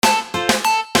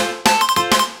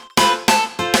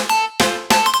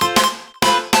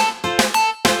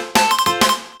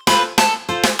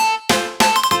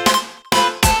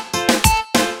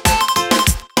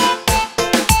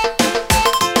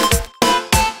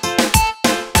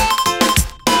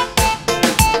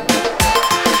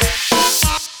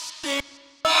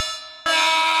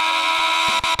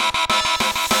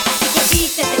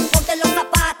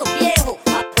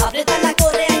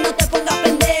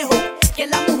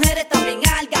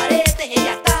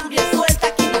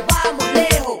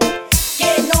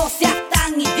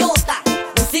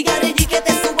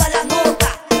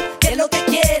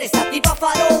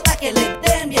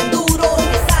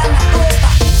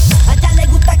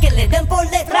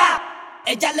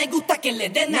Ella le gusta que le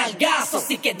den nalgazo,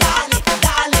 así que dale,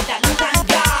 dale, dale un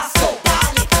nalgazo.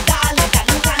 Dale, dale,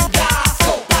 dale un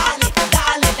nalgazo. Dale,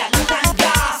 dale, dale un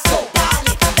nalgazo.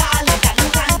 Dale, dale, dale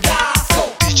un nalgazo.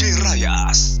 DJ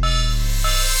Rayas.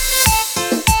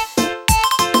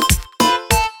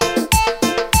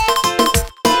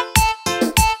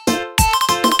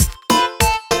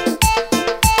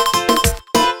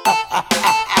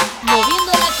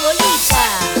 Moviendo la colita.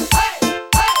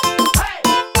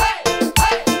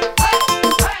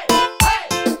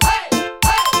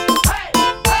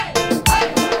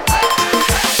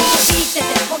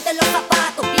 Vístete, ponte los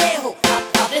zapatos viejos,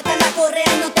 ábrete la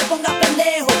correa y no te pongas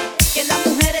pendejo. Que las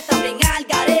mujeres también al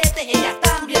garete, ellas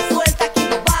también sueltas, aquí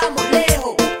nos vamos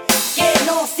lejos. Que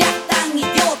no seas tan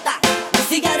idiota, un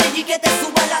cigarrillo y que te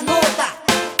suba la nota.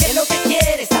 Que lo que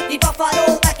quieres, activa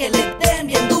farota, que le den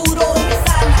bien duro en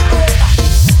esa nalgota.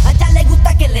 A ella le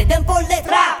gusta que le den por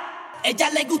detrás, ella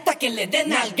le gusta que le den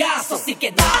nalgazo, así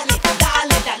que dale,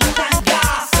 dale, dale un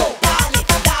nalgazo.